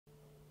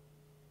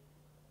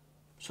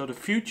So the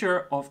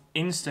future of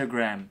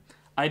Instagram.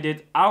 I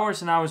did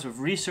hours and hours of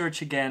research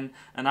again,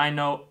 and I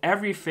know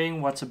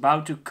everything what's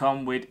about to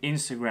come with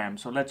Instagram.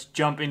 So let's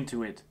jump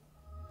into it.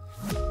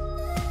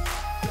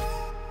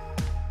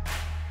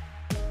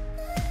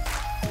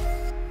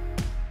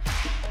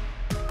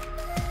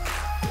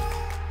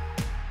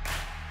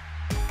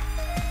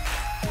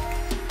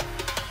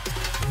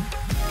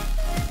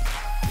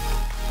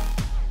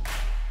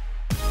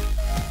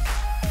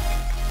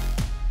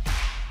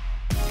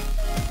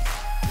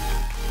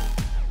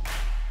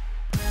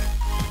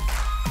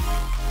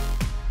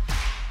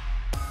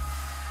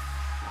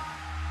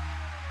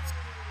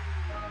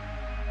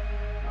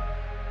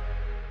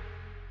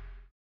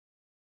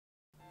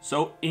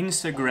 So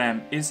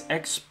Instagram is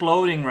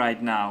exploding right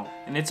now,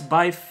 and it's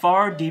by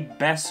far the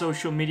best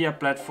social media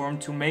platform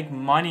to make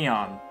money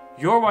on.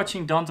 You're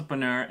watching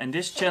Entrepreneur, and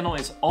this channel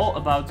is all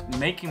about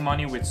making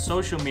money with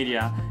social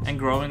media and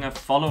growing a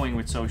following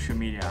with social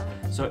media.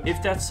 So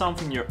if that's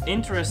something you're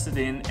interested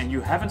in and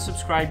you haven't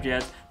subscribed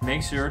yet,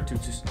 make sure to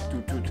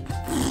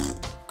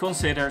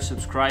consider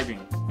subscribing.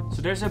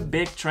 So there's a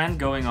big trend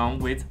going on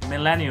with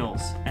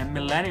millennials, and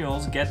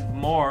millennials get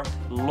more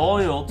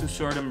loyal to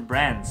certain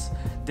brands.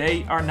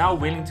 They are now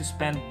willing to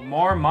spend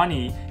more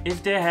money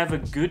if they have a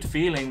good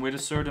feeling with a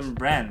certain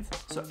brand.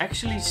 So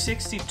actually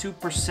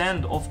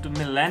 62% of the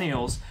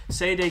millennials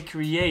say they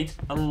create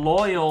a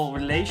loyal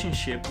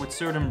relationship with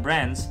certain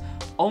brands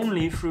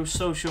only through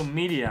social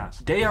media.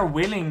 They are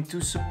willing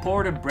to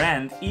support a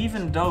brand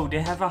even though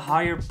they have a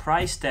higher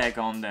price tag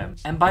on them.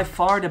 And by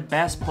far the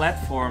best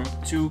platform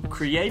to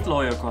create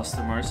loyal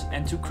customers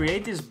and to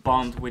create this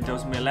bond with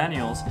those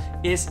millennials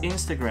is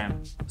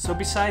Instagram. So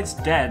besides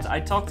that, I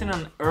talked in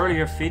an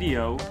earlier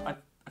video, I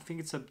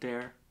think it's up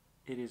there.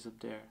 It is up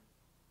there.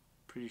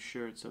 Pretty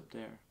sure it's up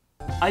there.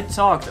 I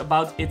talked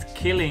about it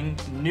killing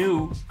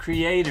new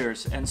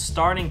creators and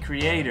starting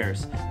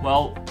creators.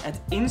 Well,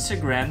 at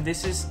Instagram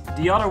this is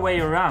the other way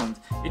around.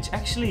 It's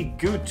actually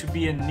good to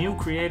be a new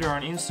creator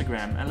on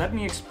Instagram, and let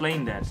me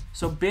explain that.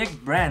 So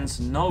big brands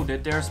know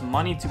that there's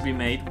money to be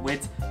made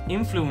with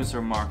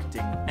influencer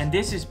marketing, and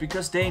this is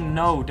because they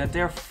know that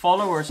their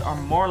followers are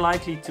more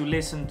likely to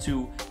listen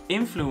to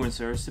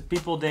influencers, the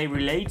people they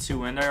relate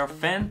to and they are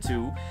fan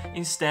to,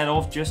 instead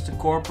of just the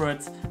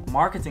corporate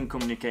marketing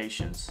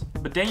communications.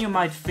 But then you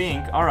might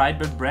think, alright,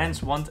 but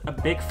brands want a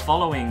big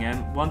following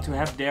and want to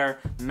have their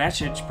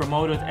message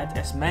promoted at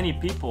as many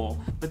people.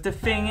 But the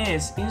thing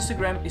is,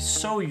 Instagram is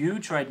so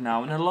huge right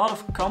now, and a lot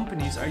of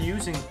companies are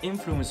using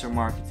influencer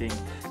marketing,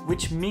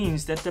 which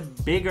means that the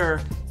bigger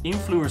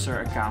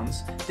influencer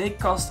accounts, they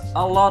cost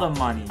a lot of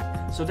money.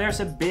 So there's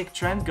a big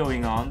trend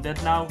going on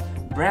that now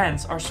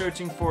brands are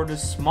searching for the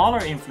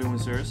smaller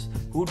influencers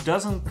who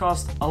doesn't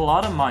cost a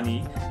lot of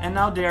money, and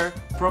now they're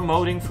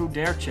promoting through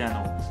their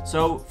channel.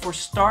 So for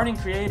starting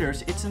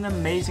creators, it's an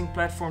amazing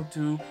platform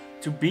to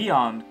be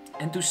on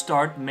and to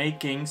start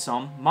making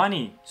some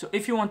money. So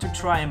if you want to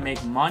try and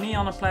make money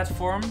on a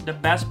platform, the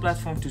best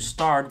platform to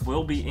start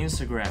will be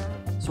Instagram.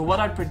 So what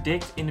I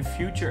predict in the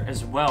future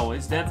as well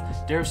is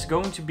that there's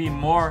going to be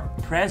more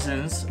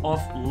presence of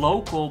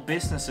local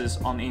businesses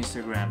on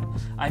Instagram.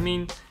 I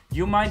mean,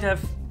 you might have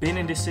been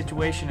in this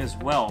situation as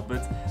well,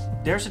 but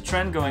there's a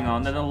trend going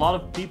on that a lot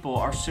of people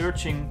are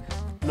searching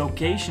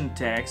location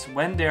tags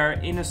when they're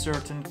in a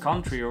certain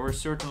country or a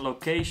certain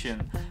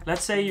location.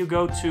 Let's say you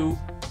go to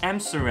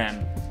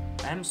Amsterdam.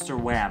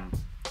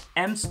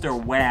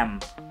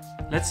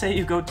 Let's say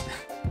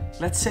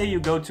you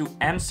go to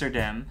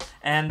Amsterdam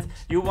and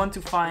you want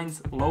to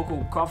find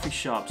local coffee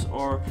shops,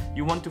 or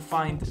you want to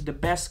find the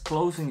best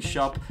clothing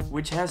shop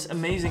which has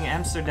amazing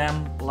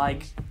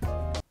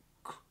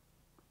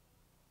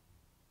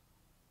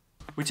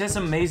which has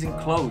amazing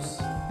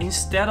clothes.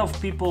 Instead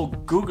of people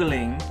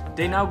Googling,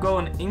 they now go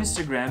on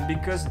Instagram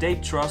because they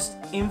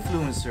trust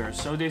influencers.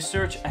 So they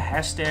search a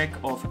hashtag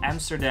of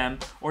Amsterdam,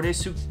 or they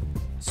zoek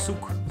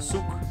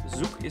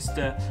is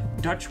the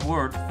Dutch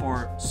word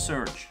for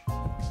search.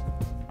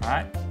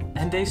 Alright?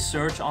 And they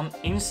search on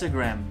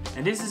Instagram.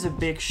 And this is a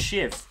big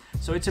shift.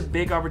 So it's a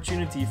big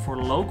opportunity for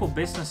local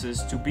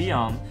businesses to be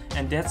on,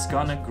 and that's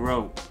gonna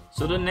grow.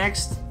 So the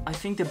next, I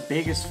think the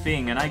biggest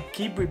thing, and I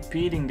keep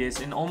repeating this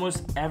in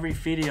almost every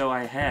video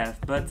I have,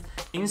 but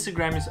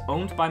Instagram is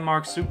owned by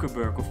Mark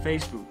Zuckerberg of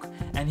Facebook,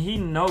 and he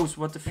knows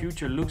what the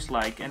future looks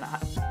like, and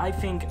I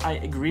think I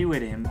agree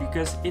with him,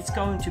 because it's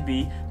going to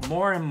be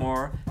more and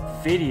more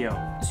video.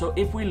 So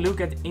if we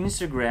look at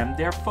Instagram,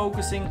 they're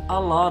focusing a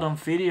lot on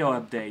video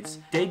updates.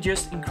 They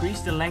just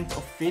increased the length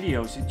of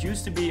videos. It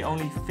used to be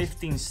only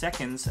 15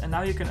 seconds, and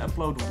now you can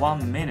upload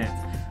 1 minute.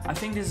 I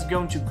think this is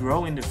going to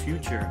grow in the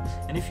future.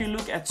 And if you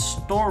look at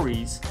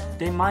stories,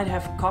 they might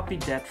have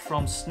copied that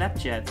from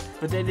Snapchat,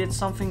 but they did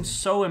something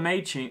so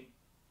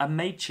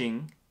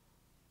amazing,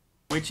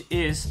 which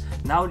is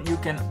now you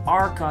can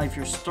archive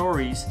your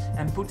stories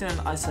and put them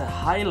as a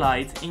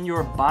highlight in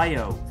your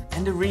bio.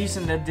 And the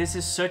reason that this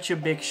is such a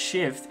big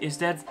shift is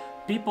that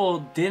people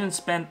didn't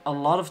spend a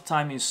lot of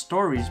time in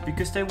stories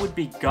because they would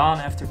be gone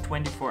after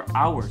 24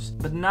 hours.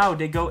 But now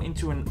they go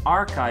into an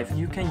archive and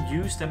you can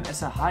use them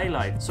as a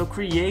highlight. So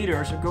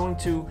creators are going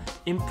to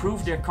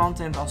improve their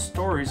content on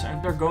stories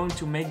and they're going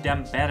to make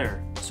them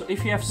better. So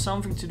if you have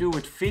something to do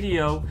with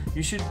video,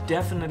 you should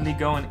definitely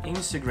go on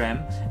Instagram,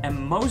 and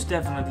most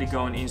definitely go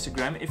on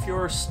Instagram if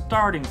you're a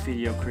starting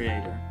video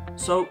creator.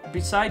 So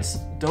besides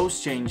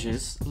those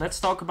changes, let's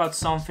talk about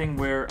something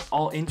we're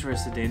all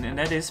interested in, and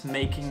that is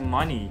making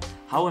money.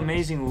 How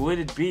amazing would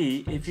it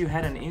be if you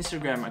had an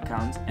Instagram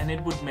account and it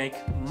would make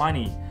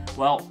money?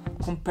 Well,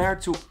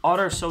 compared to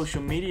other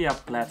social media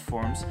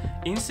platforms,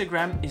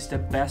 Instagram is the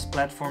best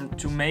platform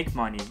to make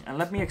money. And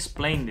let me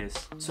explain this.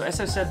 So as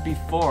I said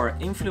before,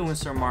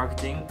 influencer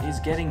marketing is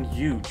getting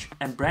huge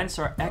and brands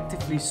are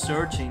actively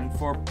searching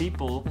for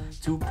people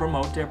to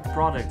promote their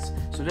products.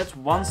 So that's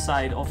one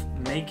side of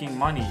making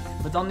money.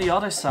 But on the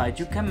other side,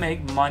 you can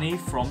make money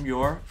from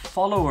your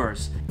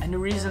followers. And the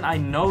reason I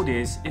know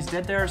this is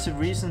that there's a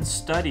recent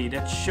study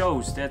that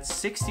shows that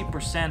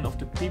 60% of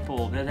the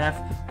people that have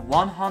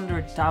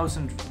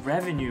 100,000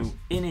 revenue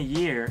in a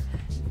year,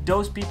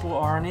 those people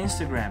are on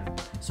Instagram.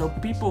 So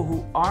people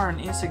who are on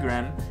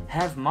Instagram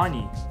have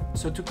money.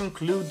 So to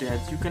conclude that,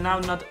 you can now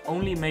not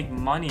only make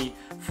money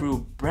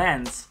through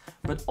brands,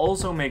 but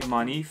also make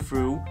money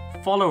through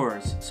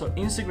followers. So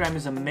Instagram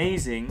is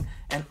amazing,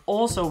 and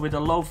also with a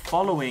low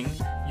following,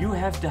 you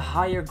have the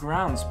higher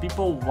grounds.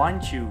 People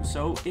want you,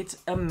 so it's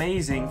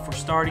amazing for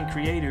starting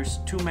creators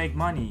to make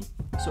money.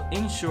 So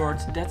in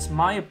short, that's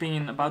my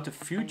opinion about the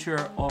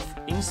future of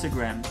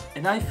Instagram.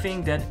 And I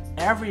think that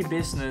every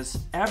business,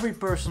 every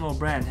personal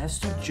brand has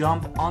to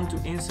jump onto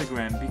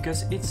Instagram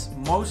because it's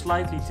most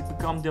likely to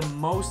become the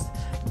most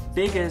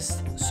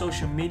biggest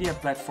social media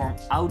platform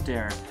out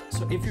there.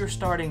 So if you're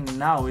starting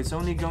now, it's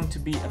only going to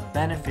be a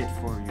benefit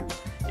for you.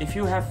 If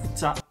you have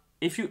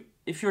if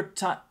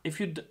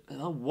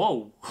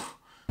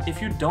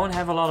you don't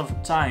have a lot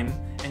of time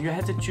and you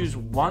had to choose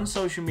one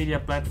social media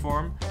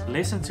platform,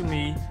 listen to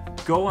me,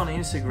 go on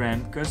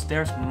Instagram because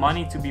there's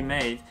money to be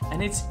made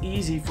and it's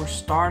easy for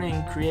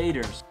starting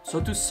creators.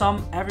 So to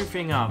sum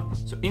everything up,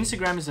 so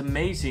Instagram is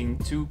amazing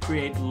to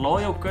create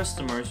loyal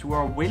customers who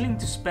are willing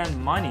to spend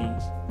money.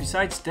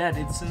 Besides that,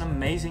 it's an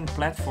amazing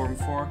platform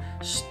for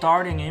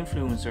starting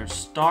influencers,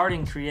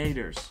 starting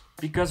creators,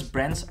 because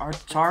brands are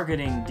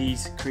targeting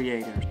these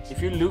creators.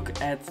 If you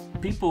look at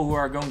people who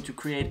are going to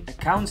create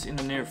accounts in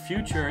the near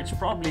future, it's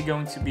probably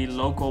going to be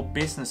local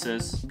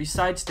businesses.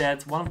 Besides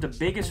that, one of the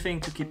biggest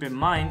things to keep in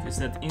mind is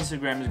that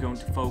Instagram is going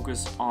to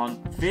focus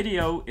on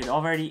video. It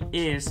already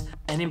is,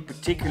 and in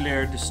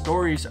particular, the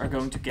stories are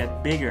going to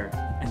get bigger.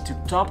 And to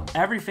top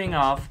everything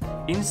off,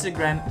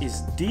 Instagram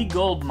is the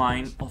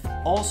goldmine of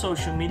all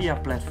social media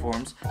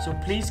platforms, so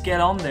please get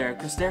on there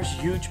because there's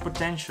huge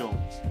potential.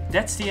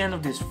 That's the end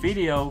of this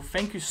video.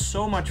 Thank you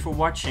so much for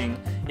watching.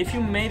 If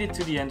you made it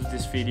to the end of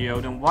this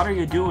video, then what are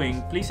you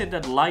doing? Please hit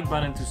that like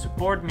button to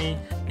support me.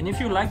 And if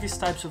you like these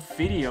types of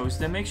videos,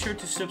 then make sure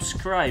to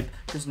subscribe,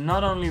 because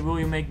not only will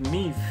you make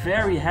me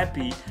very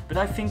happy, but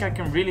I think I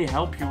can really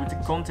help you with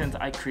the content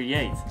I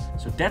create.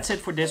 So that's it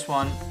for this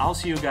one. I'll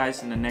see you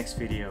guys in the next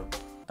video.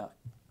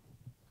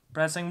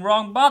 Pressing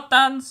wrong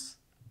buttons!